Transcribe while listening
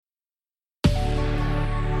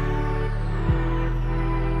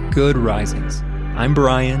Good risings. I'm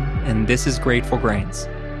Brian, and this is Grateful Grains.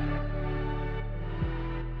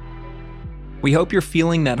 We hope you're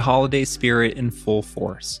feeling that holiday spirit in full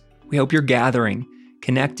force. We hope you're gathering,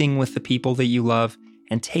 connecting with the people that you love,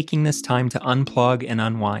 and taking this time to unplug and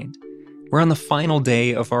unwind. We're on the final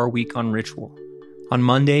day of our week on ritual. On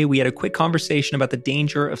Monday, we had a quick conversation about the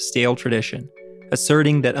danger of stale tradition,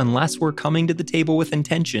 asserting that unless we're coming to the table with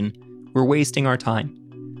intention, we're wasting our time.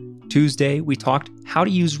 Tuesday, we talked how to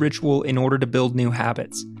use ritual in order to build new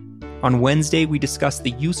habits. On Wednesday, we discussed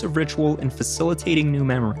the use of ritual in facilitating new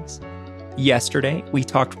memories. Yesterday, we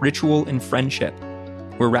talked ritual in friendship.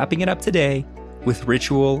 We're wrapping it up today with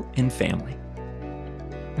ritual in family.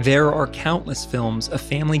 There are countless films of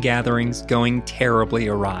family gatherings going terribly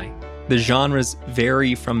awry. The genres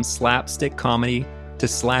vary from slapstick comedy to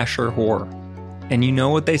slasher horror. And you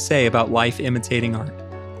know what they say about life imitating art.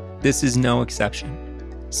 This is no exception.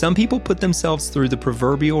 Some people put themselves through the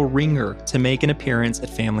proverbial ringer to make an appearance at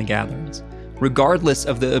family gatherings, regardless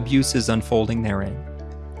of the abuses unfolding therein.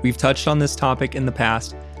 We've touched on this topic in the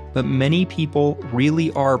past, but many people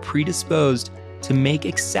really are predisposed to make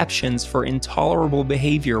exceptions for intolerable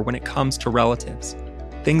behavior when it comes to relatives,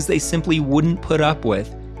 things they simply wouldn't put up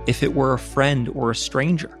with if it were a friend or a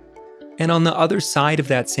stranger. And on the other side of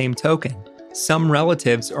that same token, some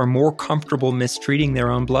relatives are more comfortable mistreating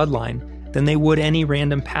their own bloodline than they would any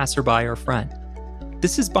random passerby or friend.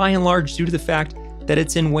 This is by and large due to the fact that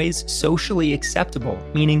it's in ways socially acceptable,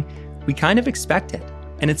 meaning we kind of expect it,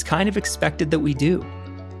 and it's kind of expected that we do.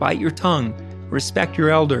 Bite your tongue, respect your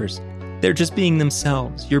elders, they're just being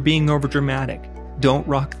themselves, you're being overdramatic, don't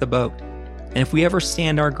rock the boat. And if we ever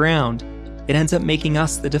stand our ground, it ends up making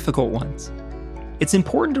us the difficult ones. It's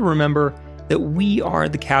important to remember that we are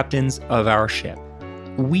the captains of our ship.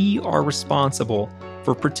 We are responsible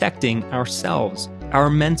for protecting ourselves, our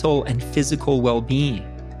mental and physical well-being.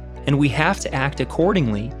 And we have to act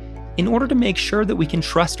accordingly in order to make sure that we can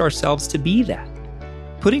trust ourselves to be that.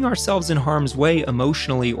 Putting ourselves in harm's way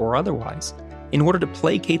emotionally or otherwise, in order to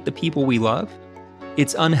placate the people we love,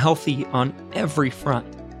 it's unhealthy on every front.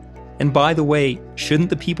 And by the way, shouldn't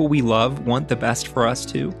the people we love want the best for us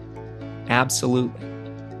too? Absolutely.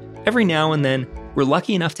 Every now and then, we're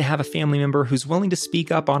lucky enough to have a family member who's willing to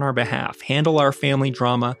speak up on our behalf, handle our family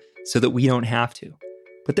drama so that we don't have to.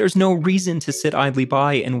 But there's no reason to sit idly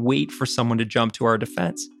by and wait for someone to jump to our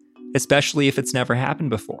defense, especially if it's never happened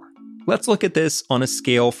before. Let's look at this on a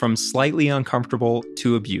scale from slightly uncomfortable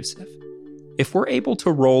to abusive. If we're able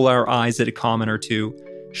to roll our eyes at a comment or two,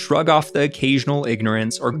 shrug off the occasional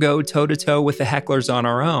ignorance, or go toe-to-toe with the hecklers on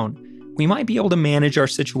our own, we might be able to manage our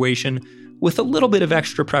situation with a little bit of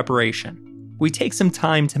extra preparation. We take some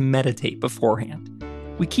time to meditate beforehand.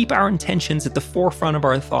 We keep our intentions at the forefront of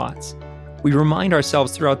our thoughts. We remind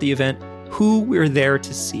ourselves throughout the event who we're there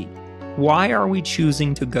to see. Why are we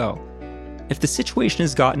choosing to go? If the situation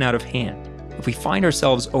has gotten out of hand, if we find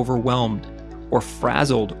ourselves overwhelmed, or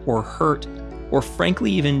frazzled, or hurt, or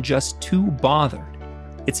frankly even just too bothered,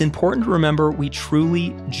 it's important to remember we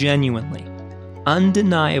truly, genuinely,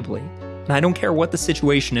 undeniably, and I don't care what the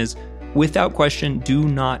situation is, without question, do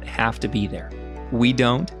not have to be there. We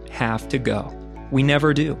don't have to go. We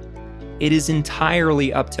never do. It is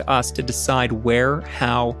entirely up to us to decide where,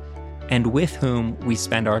 how, and with whom we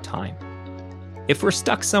spend our time. If we're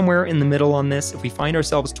stuck somewhere in the middle on this, if we find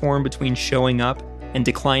ourselves torn between showing up and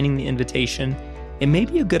declining the invitation, it may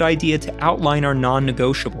be a good idea to outline our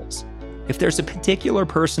non-negotiables. If there's a particular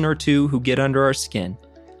person or two who get under our skin,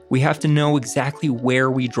 we have to know exactly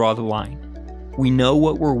where we draw the line. We know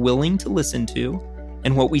what we're willing to listen to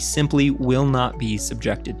and what we simply will not be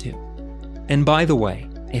subjected to. And by the way,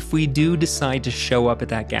 if we do decide to show up at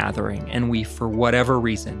that gathering and we, for whatever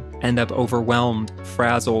reason, end up overwhelmed,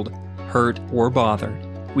 frazzled, hurt, or bothered,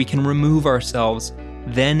 we can remove ourselves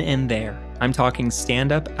then and there. I'm talking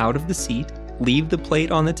stand up out of the seat, leave the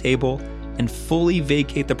plate on the table, and fully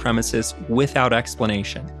vacate the premises without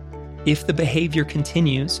explanation. If the behavior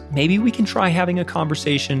continues, maybe we can try having a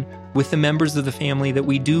conversation with the members of the family that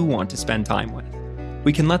we do want to spend time with.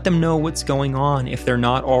 We can let them know what's going on if they're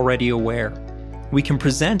not already aware. We can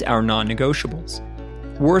present our non-negotiables.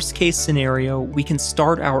 Worst case scenario, we can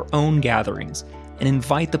start our own gatherings and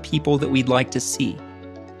invite the people that we'd like to see.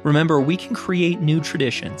 Remember, we can create new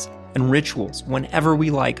traditions and rituals whenever we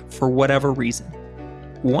like for whatever reason.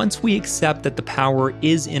 Once we accept that the power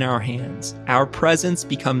is in our hands, our presence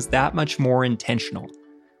becomes that much more intentional.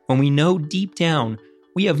 When we know deep down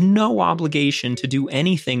we have no obligation to do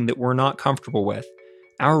anything that we're not comfortable with,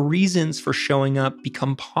 our reasons for showing up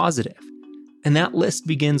become positive. And that list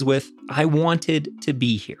begins with, I wanted to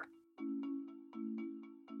be here.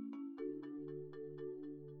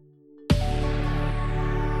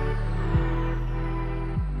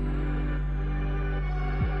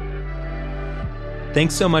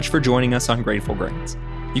 Thanks so much for joining us on Grateful Grains.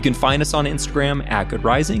 You can find us on Instagram at Good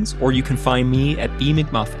Risings, or you can find me at B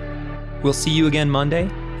McMuffin. We'll see you again Monday.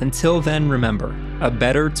 Until then, remember, a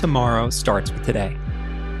better tomorrow starts with today.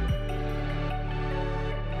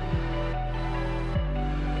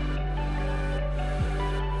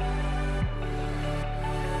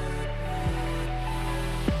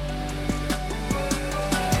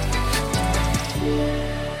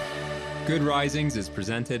 Good Risings is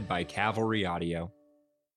presented by Cavalry Audio.